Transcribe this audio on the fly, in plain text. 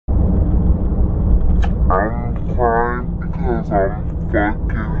I'm crying because I'm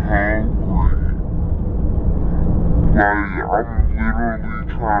fucking hungry. Like, I'm literally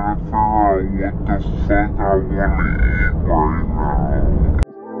trying to figure out what the fuck I want to eat right now.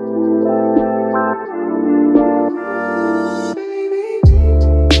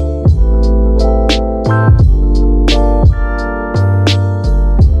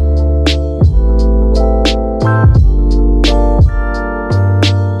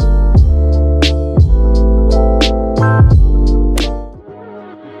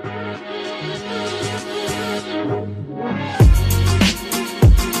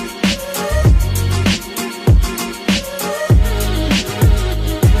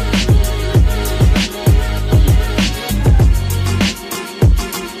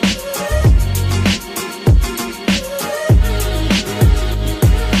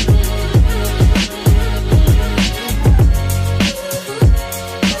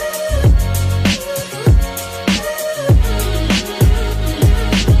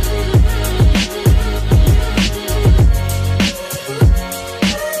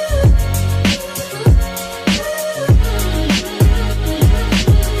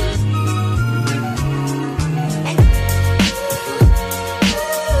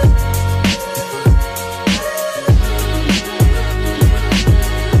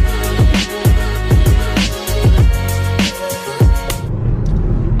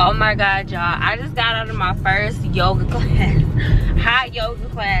 Oh my god, y'all, I just got out of my first yoga class, hot yoga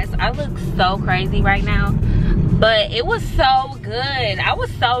class. I look so crazy right now, but it was so good. I was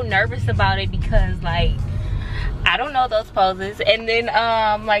so nervous about it because, like, I don't know those poses. And then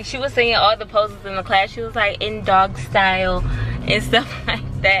like, she was saying all the poses in the class. She was like in dog style and stuff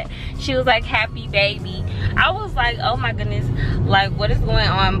like that. She was like happy baby. I was like, oh my goodness, like what is going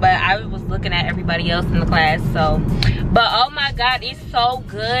on? But I was looking at everybody else in the class. So, but oh my god, it's so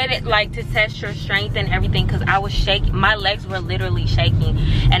good, like, to test your strength and everything, because I was shaking. My legs were literally shaking,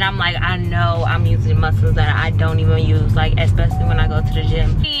 and I'm like, I know I'm using muscles that I don't even use, like, especially when I go to the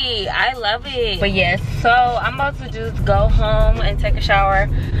gym. I love it. But yes, so I'm about to just go home and take a shower.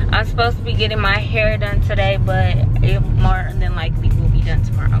 I'm supposed to be getting my hair done today, but it more than likely will be done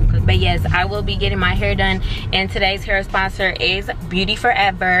tomorrow. But yes, I will be getting my hair done, and today's hair sponsor is Beauty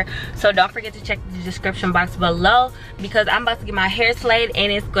Forever. So don't forget to check the description box below, because I'm about to get my hair slayed,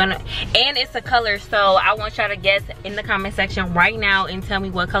 and it's a color. So I want y'all to guess in the comment section right now and tell me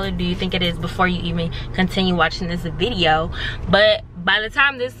what color do you think it is before you even continue watching this video. But by the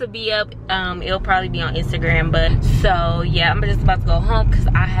time this will be up, it'll probably be on Instagram. But so yeah, I'm just about to go home because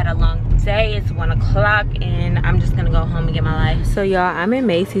I had a long day. It's 1 o'clock, and I'm just gonna go home and get my life. So y'all, I'm in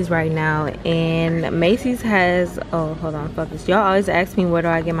Macy's right now, and Macy's has, oh hold on, focus. Y'all always ask me where do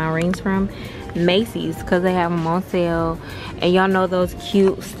I get my rings from. Macy's, because they have them on sale. And y'all know those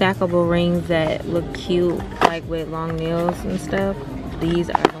cute stackable rings that look cute, like with long nails and stuff?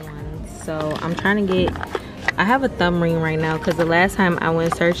 These are the ones. So I'm trying to get, I have a thumb ring right now because the last time I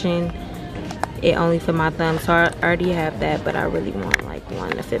went searching, it only fit my thumb. So I already have that, but I really want like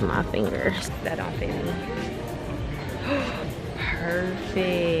one to fit my finger. That don't fit me.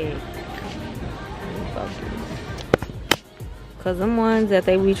 Perfect. Cause them ones that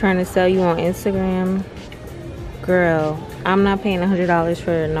they be trying to sell you on Instagram, girl, I'm not paying $100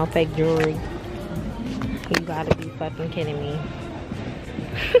 for no fake jewelry. You gotta be fucking kidding me.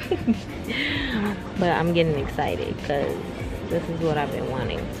 But I'm getting excited because this is what I've been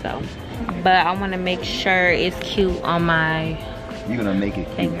wanting. So, but I want to make sure it's cute on my You're gonna make it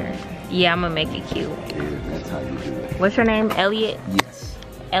finger. Cute. Yeah, I'm gonna make it cute. Yeah, that's how you do it. What's your name? Elliot? Yes.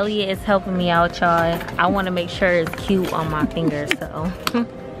 Elliot is helping me out, y'all. I want to make sure it's cute on my finger, so.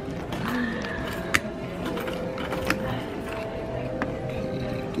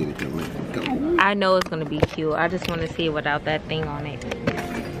 Get it to let it go. I know it's gonna be cute. I just want to see it without that thing on it.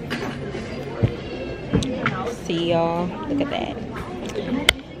 See y'all, look at that.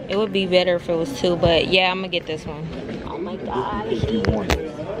 It would be better if it was two, but yeah, I'm gonna get this one. Oh my god. You want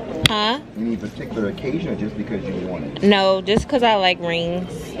it. Huh? Any particular occasion or just because you want it? No, just because I like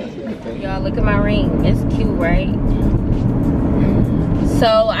rings. Y'all, look at my ring. It's cute, right? So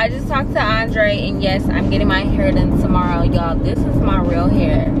I just talked to Andre, and yes, I'm getting my hair done tomorrow. Y'all, this is my real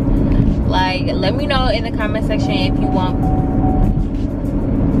hair. Like, let me know in the comment section if you want.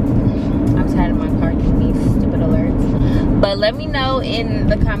 I'm tired of my car giving me stupid alerts. But let me know in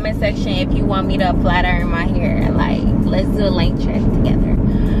the comment section if you want me to flat iron my hair. Like, let's do a length check together.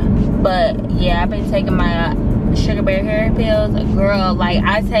 But yeah, I've been taking my Sugar Bear hair pills. Girl, like,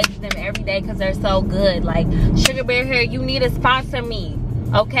 I take them every day because they're so good. Like, Sugar Bear hair, you need to sponsor me,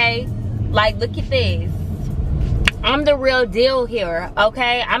 okay? Like, look at this. I'm the real deal here,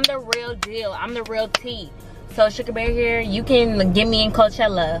 okay? I'm the real deal. I'm the real tea. So Sugar Bear here, you can get me in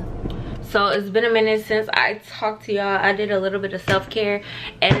Coachella. So it's been a minute since I talked to y'all. I did a little bit of self-care,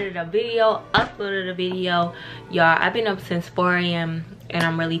 edited a video, uploaded a video. Y'all, I've been up since 4 a.m. and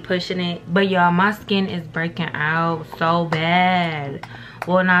I'm really pushing it. But y'all, my skin is breaking out so bad.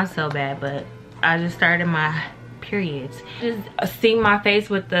 Well, not so bad, but I just started my periods. Just steam my face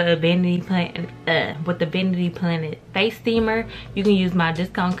with the Vanity Planet face steamer. You can use my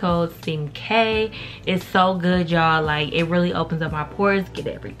discount code STEAMK. It's so good, y'all. Like, it really opens up my pores, get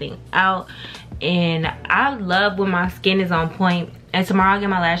everything out, and I love when my skin is on point. And tomorrow I'll get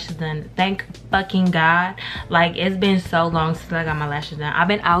my lashes done. Thank fucking God. Like, it's been so long since I got my lashes done. I've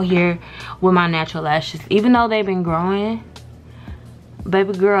been out here with my natural lashes, even though they've been growing.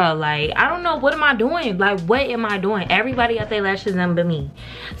 Baby girl, like, I don't know, what am I doing? Like, what am I doing? Everybody got their lashes done but me.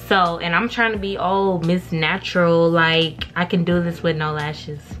 So, and I'm trying to be Miss Natural, like I can do this with no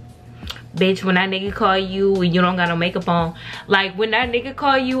lashes. Bitch, when that nigga call you and you don't got no makeup on, like when that nigga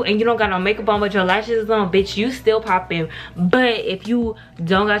call you and you don't got no makeup on but your lashes on, bitch, you still popping. But if you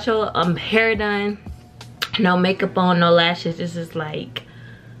don't got your hair done, no makeup on, no lashes, it's just like,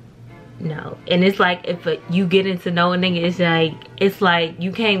 no. And it's like, if you get into know a nigga, it's like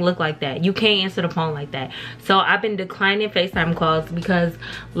you can't look like that, you can't answer the phone like that. So I've been declining FaceTime calls because,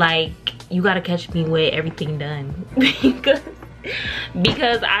 like, you gotta catch me with everything done.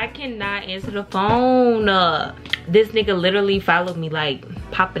 because I cannot answer the phone. This nigga literally followed me, like,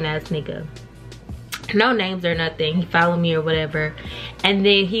 popping ass nigga, no names or nothing. He followed me or whatever, and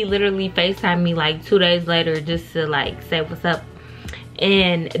then he literally FaceTimed me like 2 days later just to like say what's up.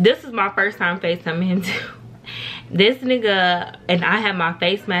 And this is my first time FaceTiming him too. This nigga, and I had my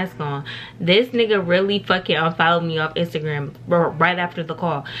face mask on, this nigga really fucking unfollowed me off Instagram right after the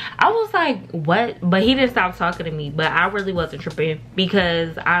call. I was like, what? But he didn't stop talking to me, but I really wasn't tripping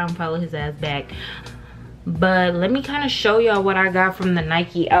because I unfollowed his ass back. But let me kind of show y'all what I got from the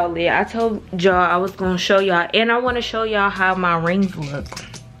Nike outlet. I told y'all I was gonna show y'all, and I want to show y'all how my rings look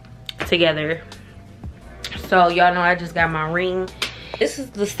together. So y'all know I just got my ring. This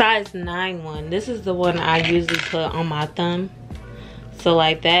is the size 9 one. This is the one I usually put on my thumb. So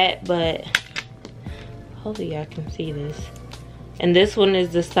like that, but hopefully y'all can see this. And this one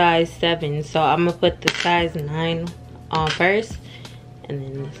is the size 7. So I'm gonna put the size 9 on first, and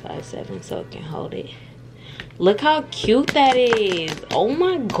then the size 7 so it can hold it. Look how cute that is. Oh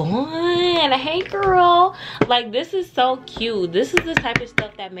my god. Hey girl. Like, this is so cute. This is the type of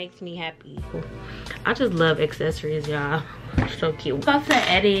stuff that makes me happy. I just love accessories, y'all. So cute. I'm about to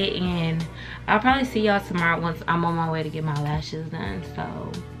edit, and I'll probably see y'all tomorrow once I'm on my way to get my lashes done.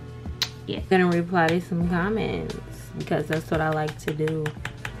 So yeah, I'm gonna reply to some comments because that's what I like to do.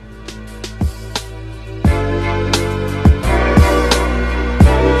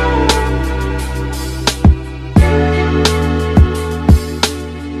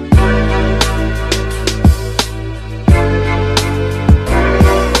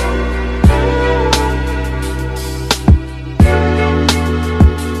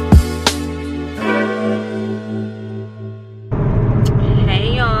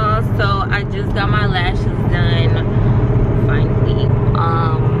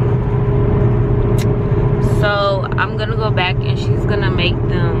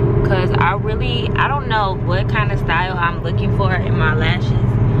 I don't know what kind of style I'm looking for in my lashes,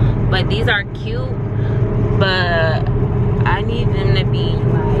 but these are cute, but I need them to be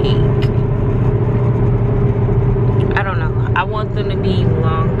like, I don't know, I want them to be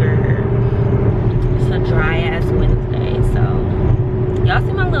longer. It's a dry ass Wednesday, so y'all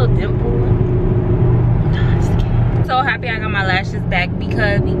see my little dimple? Nah, just kidding. So happy I got my lashes back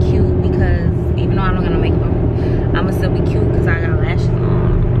because even though I don't got no makeup on, I'ma still be cute because I got lashes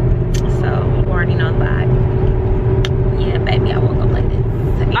on. So you already know the vibe. Yeah, baby, I woke up like this.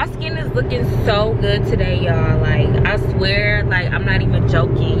 My skin is looking so good today, y'all. Like, I swear, like, I'm not even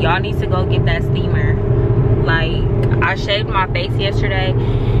joking. Y'all need to go get that steamer. Like, I shaved my face yesterday,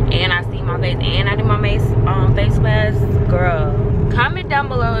 and I steamed my face, and I did my face mask. Girl, comment down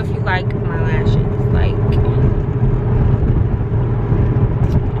below if you like my lashes. Like,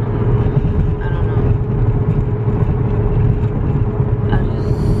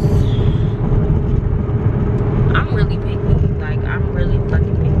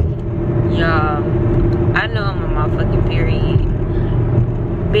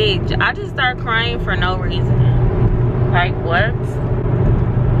 I just start crying for no reason. Like, what?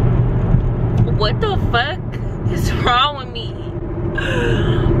 What the fuck is wrong with me?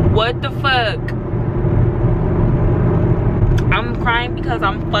 What the fuck? I'm crying because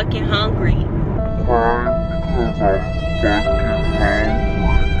I'm fucking hungry. because I'm fucking hungry.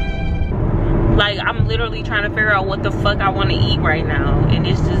 Like, I'm literally trying to figure out what the fuck I want to eat right now. And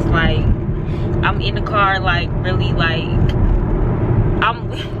it's just like, I'm in the car, like, really, like,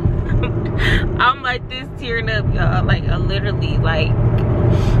 I'm like this tearing up, y'all. Like, I literally, like,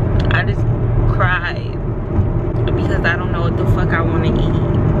 I just cried because I don't know what the fuck I want to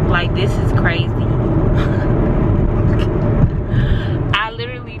eat. Like, this is crazy. I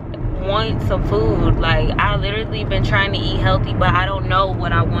literally want some food. Like, I literally been trying to eat healthy, but I don't know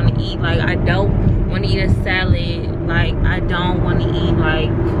what I want to eat. Like, I don't want to eat a salad. Like, I don't want to eat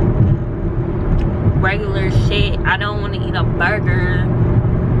like regular shit. I don't want to eat a burger.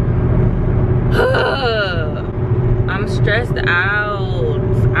 I'm stressed out.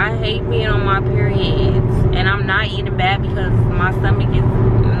 I hate being on my periods, and I'm not eating bad because my stomach is,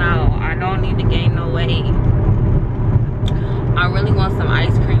 no, I don't need to gain no weight. I really want some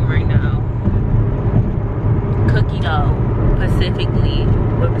ice cream right now. Cookie dough, specifically,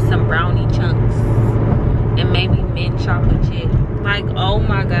 with some brownie chunks and maybe mint chocolate chip. Like, oh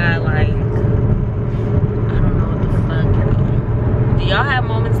my god, like, I don't know what the fuck. Do y'all have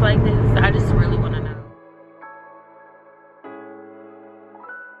moments like this? I just really want to know.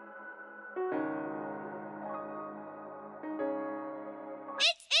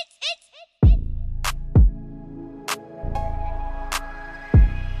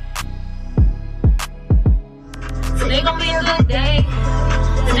 Today gonna be a good day.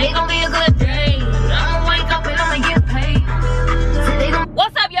 Today gonna be a good day. I'ma wake up and I'ma get paid.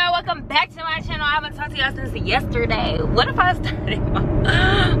 What's up, y'all? Welcome back to my channel. I haven't talked to y'all since yesterday. What if I started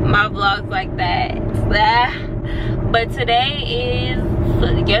my vlogs like that? But today is,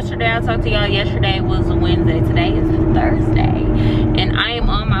 yesterday I talked to y'all. Yesterday was Wednesday. Today is Thursday. And I am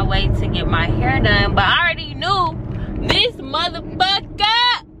on my way to get my hair done. But I already knew this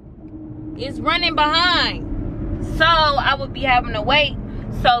motherfucker is running behind. So I would be having to wait.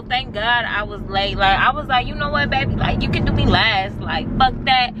 So thank God I was late. Like, I was like, you know what, baby? Like, you can do me last. Like, fuck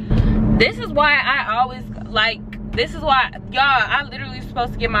that. This is why I always, like, this is why, y'all, I literally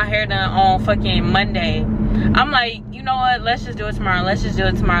supposed to get my hair done on fucking Monday. I'm like, you know what? Let's just do it tomorrow. Let's just do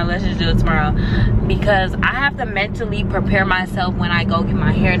it tomorrow. Let's just do it tomorrow. Because I have to mentally prepare myself when I go get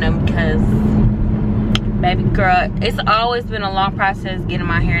my hair done. Because, baby girl, it's always been a long process getting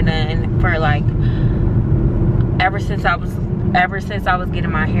my hair done for, like, ever since I was getting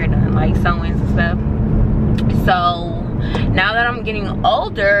my hair done, like sewings and stuff. So now that I'm getting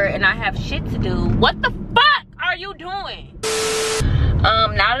older and I have shit to do, what the fuck are you doing?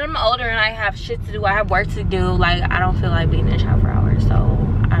 Now that I'm older and I have shit to do, I have work to do, like, I don't feel like being in the shop for hours, so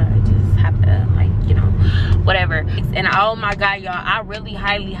I just have to, like, you know, whatever. And oh my god, y'all, I really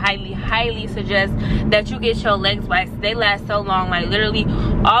highly suggest that you get your legs waxed. They last so long. Like, literally,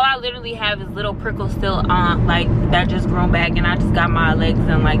 all I literally have is little prickles still on, like, that just grown back, and I just got my legs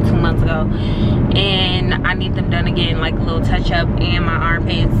done like 2 months ago, and I need them done again, like a little touch up, and my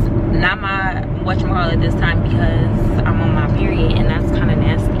armpits, not my whatchamacallit this time because I'm on my period, and that's kind of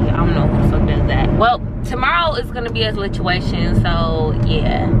nasty. I don't know who the fuck does that. Well, tomorrow is gonna be a situation, so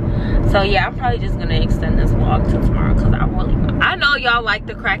yeah, I'm probably just gonna extend this vlog till tomorrow because I know y'all like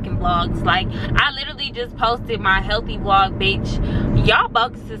the cracking vlogs. Like, I literally just posted my healthy vlog, bitch. Y'all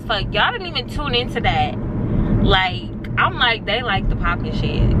bogus as fuck. Y'all didn't even tune into that. Like, I'm like, they like the popping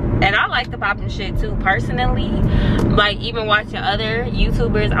shit, and I like the popping shit too personally. Like, even watching other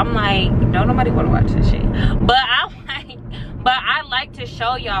YouTubers, I'm like, don't nobody want to watch this shit, but I like to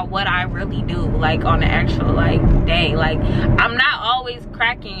show y'all what I really do, like, on the actual, like, day. Like, I'm not always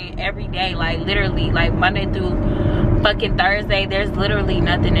cracking every day. Like, literally, like, Monday through fucking Thursday, there's literally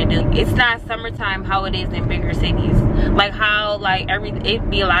nothing to do. It's not summertime how it is in bigger cities. Like, how, like, it'd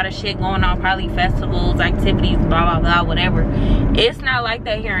be a lot of shit going on, probably festivals, activities, blah, blah, blah, whatever. It's not like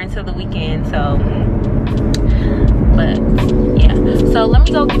that here until the weekend, so. But yeah, so let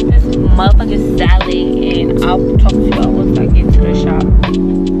me go get this motherfucking salad, and I'll talk to y'all once I get to the shop.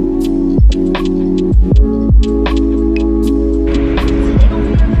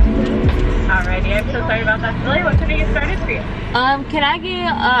 Alrighty, I'm so sorry about that delay. What can I get started for you? Can I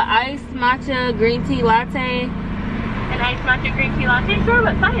get iced matcha green tea latte? An iced matcha green tea latte? Sure,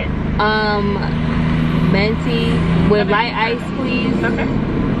 what size? Venti with light ice, please. Okay.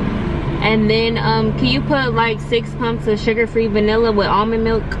 And then, can you put like 6 pumps of sugar-free vanilla with almond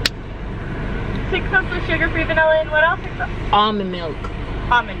milk? 6 pumps of sugar-free vanilla and what else? Almond milk.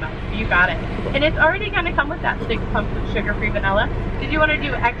 Almond milk, you got it. And it's already gonna come with that 6 pumps of sugar-free vanilla. Did you want to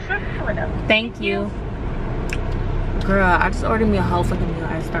do extra or no? Thank you. Girl, I just ordered me a whole fucking meal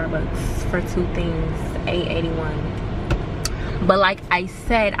at Starbucks for 2 things, $8.81. But like I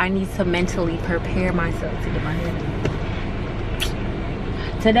said, I need to mentally prepare myself to get my hair done.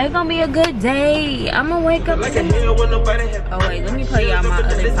 Today gonna be a good day. I'm gonna wake up soon. Oh wait, let me play y'all my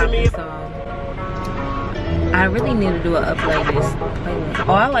other poppin' song. I really need to do an playlist.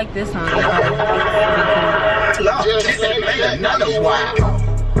 Oh, I like this song.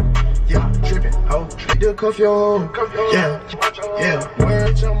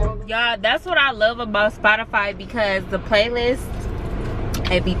 Y'all, that's what I love about Spotify, because the playlist,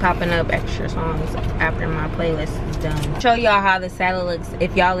 it be popping up extra songs after my playlist is done. Show y'all how the salad looks.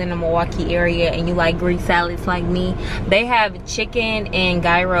 If y'all in the Milwaukee area and you like Greek salads like me, they have chicken and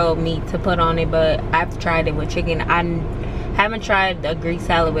gyro meat to put on it, but I've tried it with chicken. I haven't tried a Greek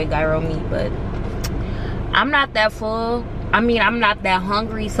salad with gyro meat, but I'm not that full. I mean, I'm not that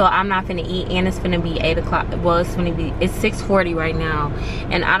hungry, so I'm not finna eat, and it's finna be 8 o'clock. Well, it's 6:40 right now,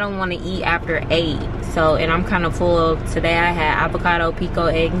 and I don't want to eat after 8. So, and I'm kind of full. Today I had avocado, pico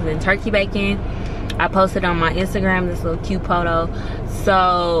eggs, and turkey bacon. I posted on my Instagram this little cute photo.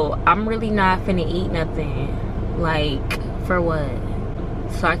 So, I'm really not finna eat nothing. Like, for what?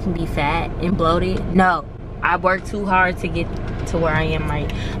 So I can be fat and bloated? No. I worked too hard to get to where I am right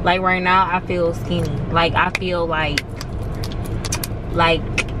now. I feel skinny. Like, I feel like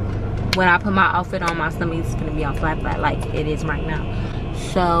when I put my outfit on, my stomach is gonna be on flat like it is right now.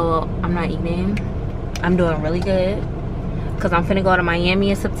 So I'm not eating. I'm doing really good because I'm finna go to Miami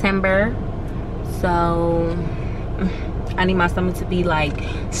in September. So I need my stomach to be like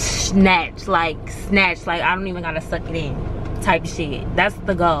snatched, like I don't even gotta suck it in type shit. That's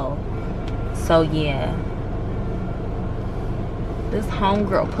the goal. So yeah, this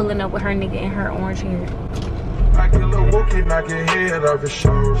homegirl pulling up with her nigga in her orange hair. I get a little wookie, knock your head off his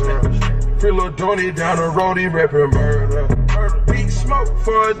shoulder. Feel a little Donnie down the road, he rapping murder. Big smoke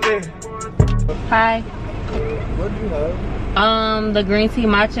for a day. Hi. What do you have? The green tea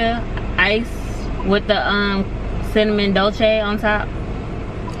matcha ice with the cinnamon dolce on top.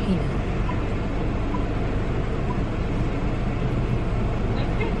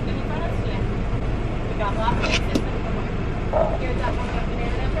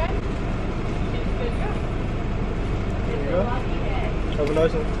 Have a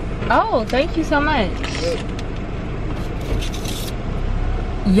nice one. Oh, thank you so much.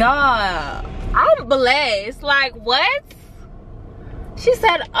 Y'all, I'm blessed. Like, what? She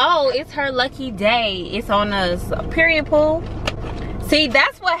said, oh, it's her lucky day. It's on us. Period, pool. See,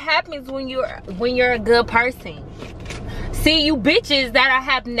 that's what happens when you're a good person. See, you bitches that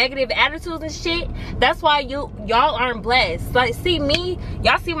have negative attitudes and shit, that's why y'all aren't blessed. Like, see me,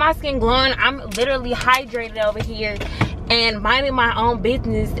 y'all see my skin glowing. I'm literally hydrated over here and minding my own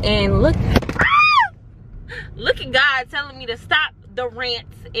business, and look at God telling me to stop the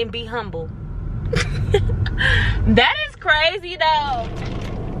rants and be humble. That is crazy though.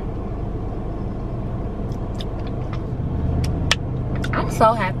 I'm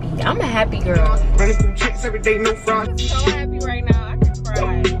so happy. I'm a happy girl. I'm so happy right now. I can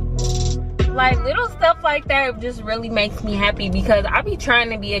cry. Like, little stuff like that just really makes me happy, because I be trying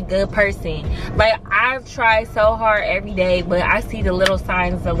to be a good person. Like, I've tried so hard every day, but I see the little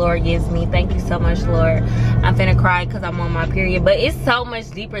signs the Lord gives me. Thank you so much, Lord. I'm finna cry because I'm on my period, but it's so much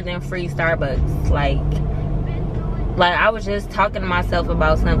deeper than free Starbucks. Like I was just talking to myself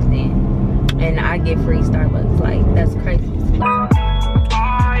about something and I get free Starbucks. Like, that's crazy.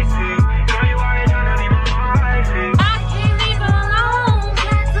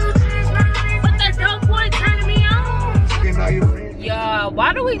 Yeah,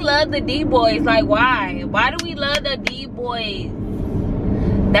 why do we love the D-boys? Like, why? Why do we love the D-boys?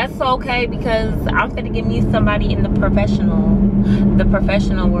 That's okay, because I'm finna give me somebody in the professional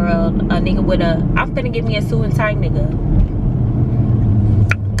world. A nigga with I'm finna give me a suit and tie nigga.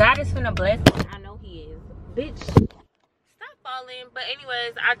 God is finna bless me. I know he is. Bitch, stop falling. But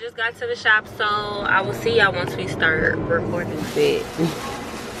anyways, I just got to the shop, so I will see y'all once we start recording this.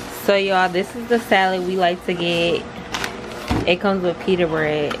 So y'all, this is the salad we like to get. It comes with pita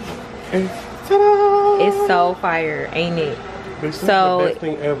bread. It's so fire, ain't it? This is so the best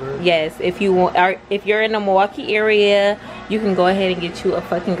thing ever. Yes, if you're in the Milwaukee area, you can go ahead and get you a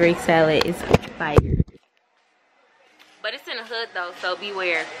fucking Greek salad. It's fire. But it's in the hood though, so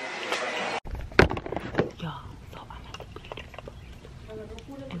beware. Y'all, so I'm at the beauty place.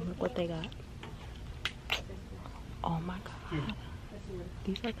 And look what they got. Oh my god.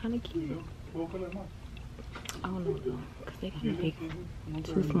 These are kind of cute. I don't know though, because they kind of big.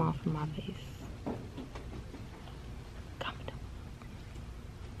 Too small for my face. Comment down.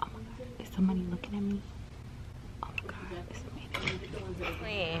 Oh my god, is somebody looking at me? Oh my god, it's amazing.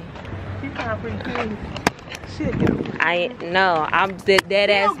 I know. I'm dead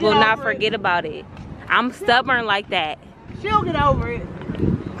ass will not forget about it. I'm stubborn like that. She'll get over it.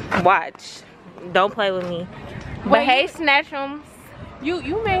 Watch. Don't play with me. But hey, Snatchums.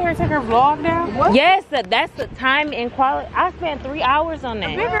 You made her take her vlog down? What? Yes, that's the time and quality. I spent 3 hours on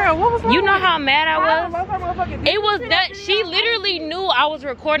that. Big girl, what was wrong? You know how mad I was? It was that she literally knew I was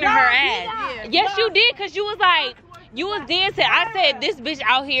recording her ass. Yes, you did, because you was like, you was dancing. I said, this bitch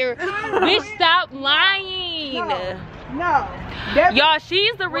out here, bitch, stop lying. No. Y'all,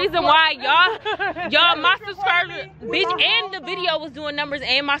 she's the reason why y'all, my subscribers, bitch, and the video was doing numbers,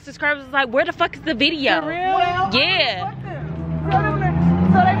 and my subscribers was like, where the fuck is the video? For real? Yeah.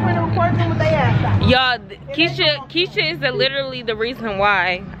 So they went to record them with their ass out. Y'all, Keisha is literally the reason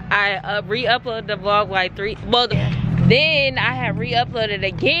why I re-uploaded the vlog like then I have re-uploaded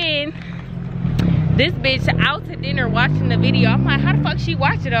again. This bitch out to dinner watching the video. I'm like, how the fuck she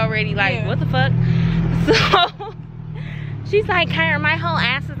watched it already? Like, what the fuck? So she's like, Kyra, my whole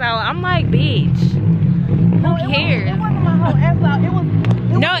ass is out. I'm like, bitch, who cares? It wasn't my whole ass out.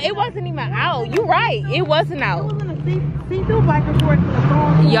 No, it wasn't even out. You right, it wasn't out. It was in a see-through back and forth to the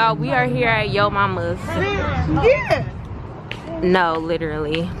phone. Y'all, we are here at Yo Mama's. Yeah. No,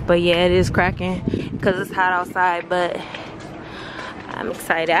 literally. But yeah, it is cracking because it's hot outside, but I'm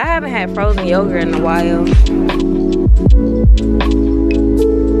excited. I haven't had frozen yogurt in a while.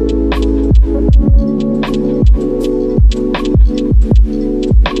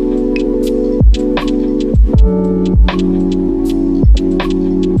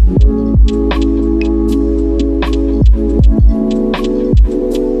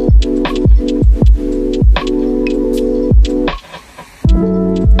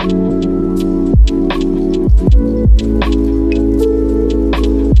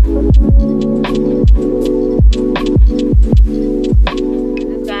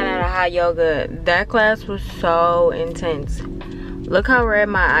 Yoga, that class was so intense. Look how red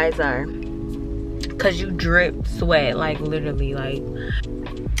my eyes are, cause you drip sweat, like literally, like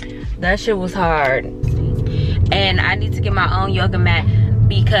that shit was hard. And I need to get my own yoga mat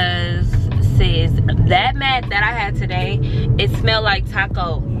because sis, that mat that I had today, it smelled like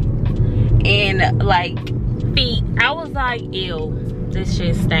taco and like feet. I was like, ew, this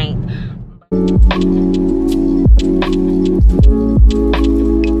shit stank.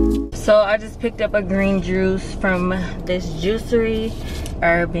 So I just picked up a green juice from this juicery,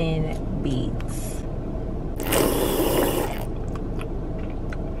 Urban Beats.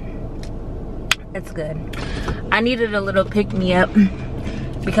 It's good. I needed a little pick-me-up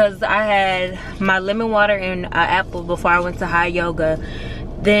because I had my lemon water and apple before I went to high yoga.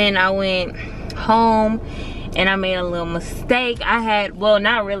 Then I went home and I made a little mistake. I had, well,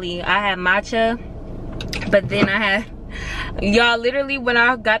 not really. I had matcha, but then I had, y'all, literally when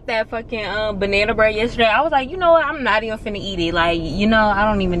I got that fucking banana bread yesterday, I was like, you know what, I'm not even finna eat it. Like, you know, I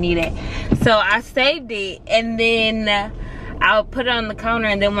don't even need it. So I saved it and then I'll put it on the counter,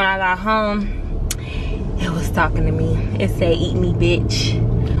 and then when I got home, it was talking to me. It said, eat me, bitch.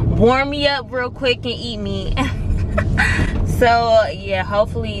 Warm me up real quick and eat me. So yeah,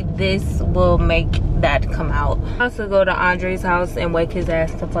 hopefully this will make that come out. I also go to Andre's house and wake his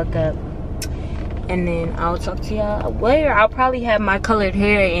ass the fuck up. And then I'll talk to y'all later. I'll probably have my colored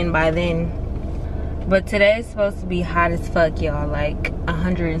hair in by then. But today is supposed to be hot as fuck, y'all. Like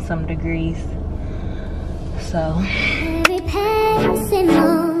 100 and some degrees. So. Every passing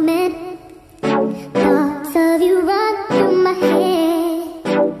moment, thoughts of you run through my head.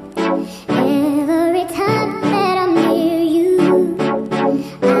 Every time that I'm near you,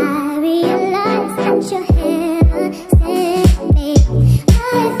 I realize that your hand sent me. I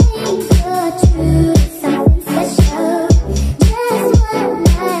think you're true, something special. Just what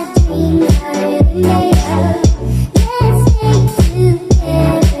my dreams are really made of. Let's stay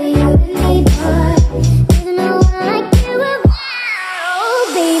together, you and me, boy. There's no one like you around.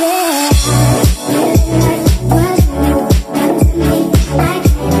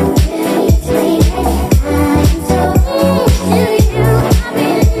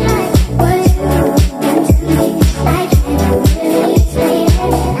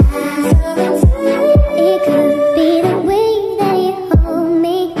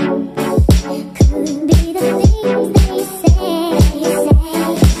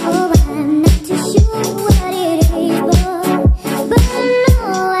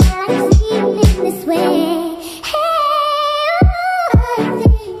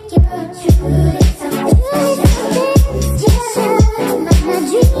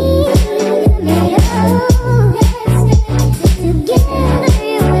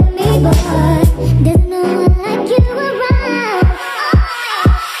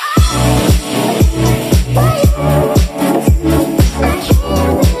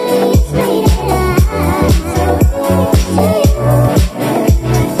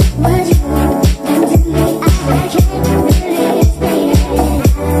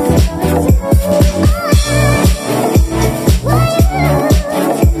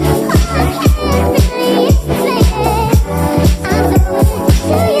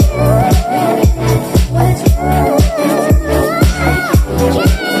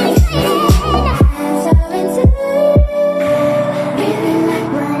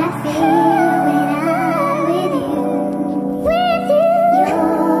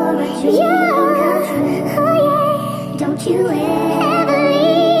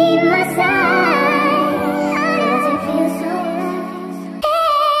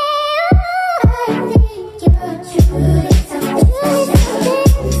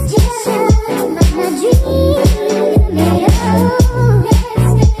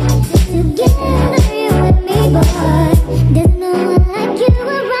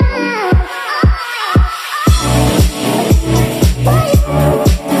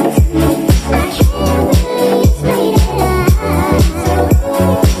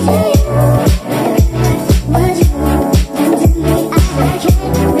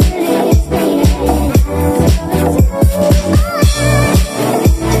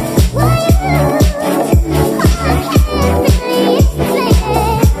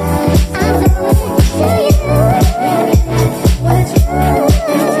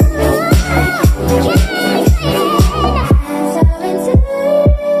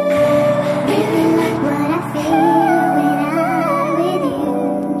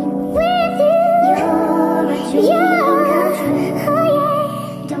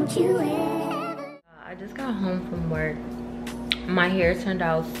 turned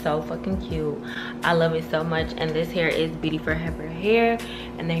out so fucking cute. I love it so much. And this hair is Beauty Forever hair,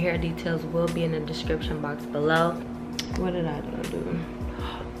 and the hair details will be in the description box below. What did I do?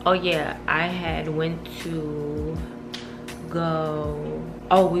 Oh yeah, I had went to go,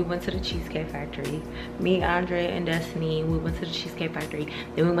 oh, we went to the Cheesecake Factory. Me, Andre, and Destiny, we went to the Cheesecake Factory.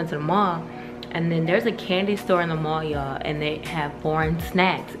 Then we went to the mall. And then there's a candy store in the mall, y'all, and they have foreign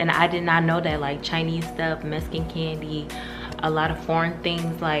snacks. And I did not know that, like Chinese stuff, Mexican candy, a lot of foreign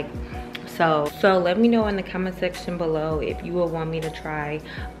things, like, so let me know in the comment section below if you would want me to try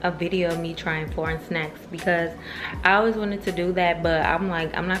a video of me trying foreign snacks, because I always wanted to do that, but I'm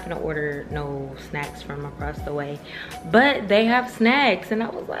like, I'm not gonna order no snacks from across the way. But they have snacks, and I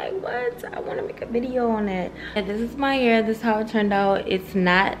was like, what? I want to make a video on it. And this is my hair. This is how it turned out. It's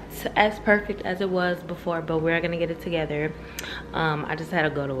not as perfect as it was before, but we're gonna get it together. I just had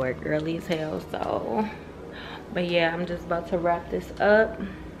to go to work early as hell, so, but yeah, I'm just about to wrap this up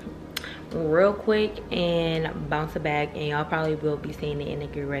real quick and bounce it back, and y'all probably will be seeing it in the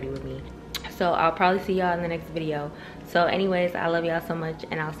Get Ready With Me. So I'll probably see y'all in the next video. So anyways, I love y'all so much,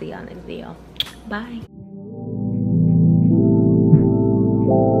 and I'll see y'all next video. Bye.